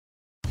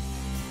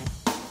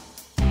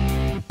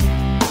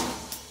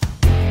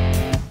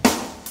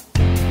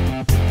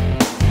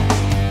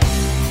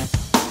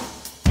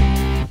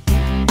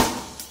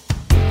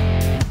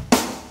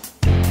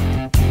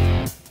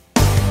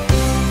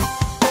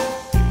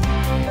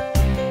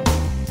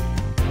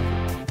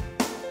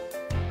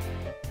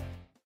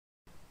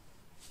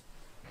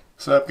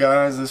What's up,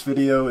 guys? This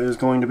video is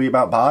going to be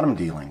about bottom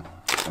dealing.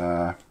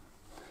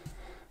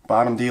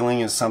 Bottom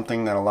dealing is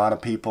something that a lot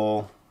of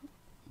people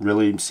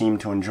really seem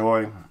to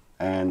enjoy,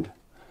 and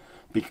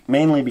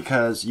mainly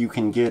because you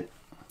can get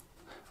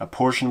a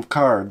portion of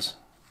cards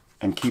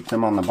and keep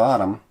them on the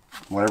bottom,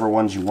 whatever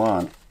ones you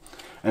want,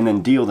 and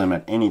then deal them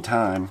at any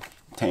time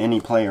to any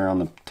player on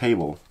the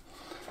table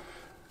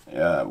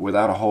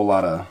without a whole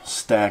lot of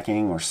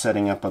stacking or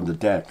setting up of the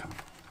deck.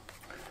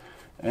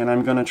 And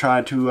I'm going to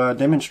try to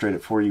demonstrate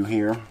it for you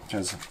here,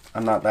 because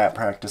I'm not that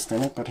practiced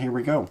in it, but here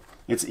we go.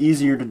 It's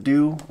easier to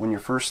do when you're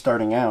first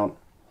starting out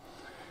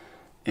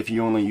if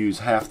you only use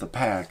half the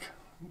pack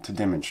to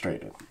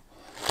demonstrate it.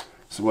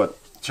 So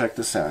check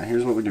this out.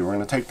 Here's what we do. We're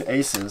going to take the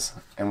aces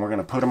and we're going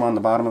to put them on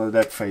the bottom of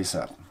the deck face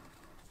up.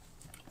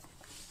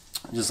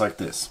 Just like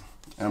this.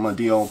 And I'm going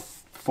to deal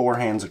 4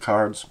 hands of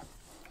cards,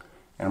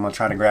 and I'm going to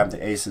try to grab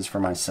the aces for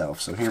myself.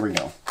 So here we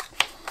go.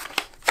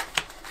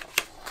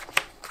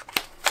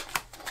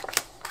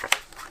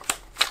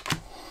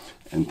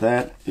 And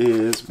that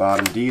is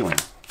bottom dealing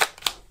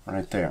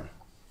right there.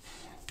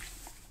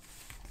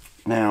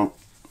 Now,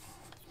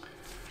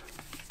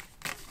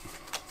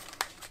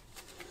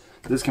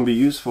 this can be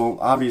useful.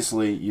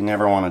 Obviously, you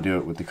never want to do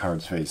it with the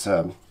cards face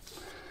up.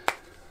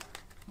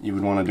 You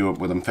would want to do it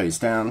with them face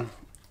down.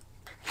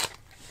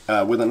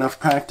 With enough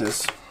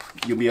practice,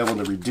 you'll be able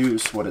to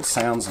reduce what it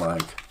sounds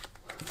like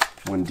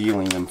when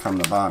dealing them from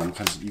the bottom,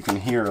 because you can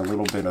hear a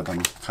little bit of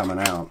them coming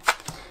out.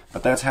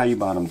 But that's how you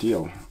bottom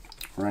deal,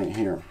 right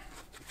here.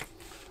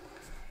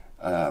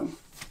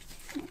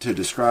 To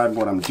describe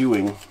what I'm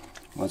doing,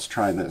 let's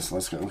try this.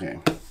 Let's go. Okay.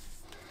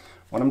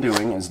 What I'm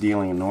doing is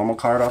dealing a normal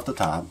card off the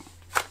top,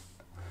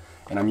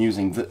 and I'm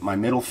using my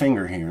middle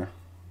finger here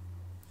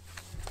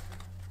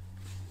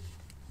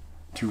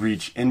to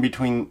reach in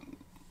between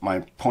my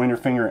pointer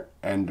finger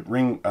and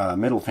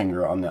middle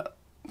finger on the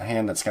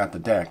hand that's got the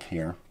deck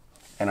here,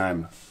 and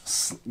I'm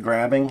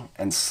grabbing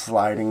and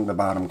sliding the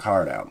bottom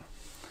card out.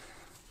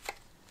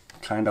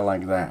 Kind of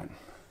like that.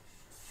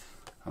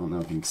 I don't know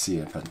if you can see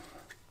it, but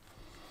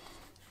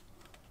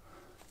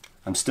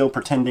I'm still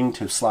pretending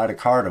to slide a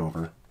card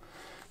over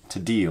to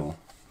deal,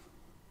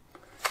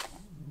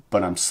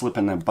 but I'm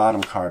slipping that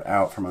bottom card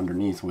out from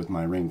underneath with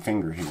my ring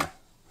finger here,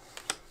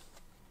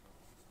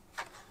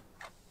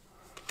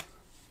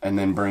 and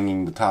then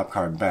bringing the top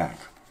card back.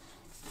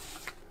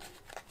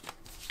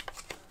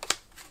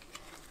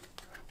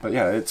 But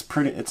yeah,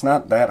 it's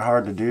not that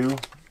hard to do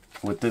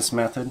with this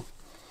method.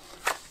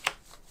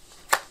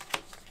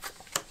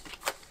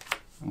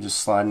 I'm just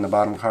sliding the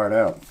bottom card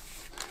out.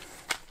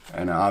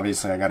 And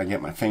obviously I got to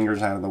get my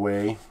fingers out of the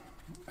way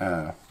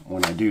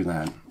when I do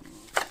that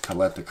to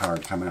let the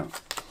card come out.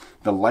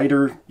 The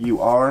lighter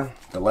you are,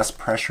 the less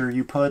pressure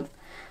you put,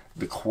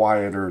 the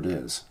quieter it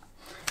is.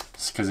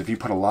 Because if you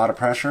put a lot of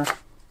pressure,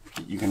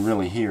 you can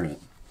really hear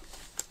it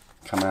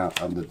come out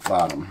of the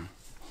bottom.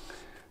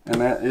 And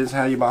that is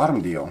how you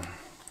bottom deal.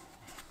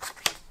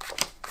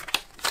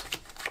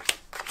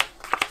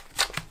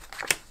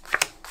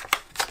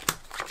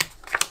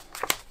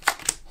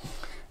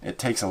 It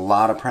takes a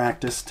lot of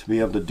practice to be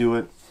able to do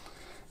it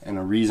in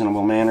a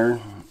reasonable manner,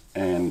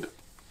 and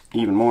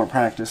even more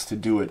practice to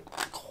do it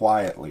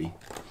quietly.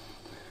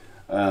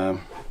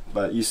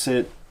 But you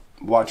sit,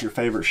 watch your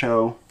favorite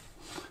show,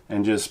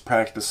 and just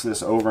practice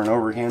this over and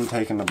over again,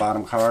 taking the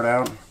bottom card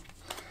out,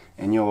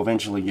 and you'll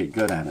eventually get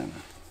good at it.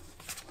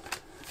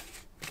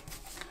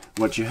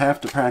 What you have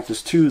to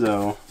practice too,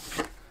 though,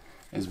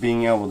 is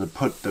being able to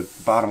put the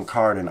bottom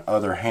card in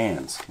other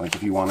hands. Like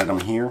if you wanted them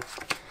here,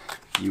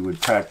 you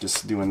would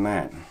practice doing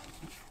that,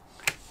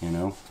 you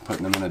know,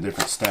 putting them in a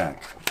different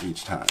stack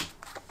each time.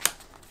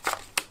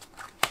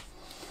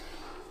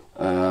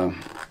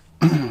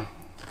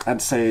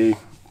 I'd say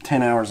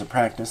 10 hours of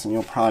practice and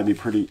you'll probably be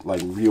pretty,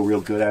 like, real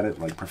good at it,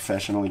 like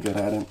professionally good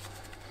at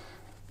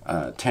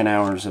it. 10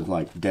 hours of,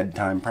 like, dead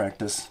time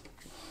practice.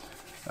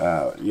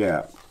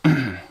 Yeah.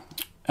 And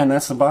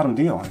that's the bottom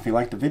deal. If you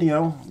like the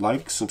video,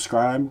 like,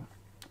 subscribe,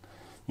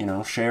 you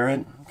know, share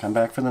it, come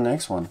back for the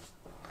next one.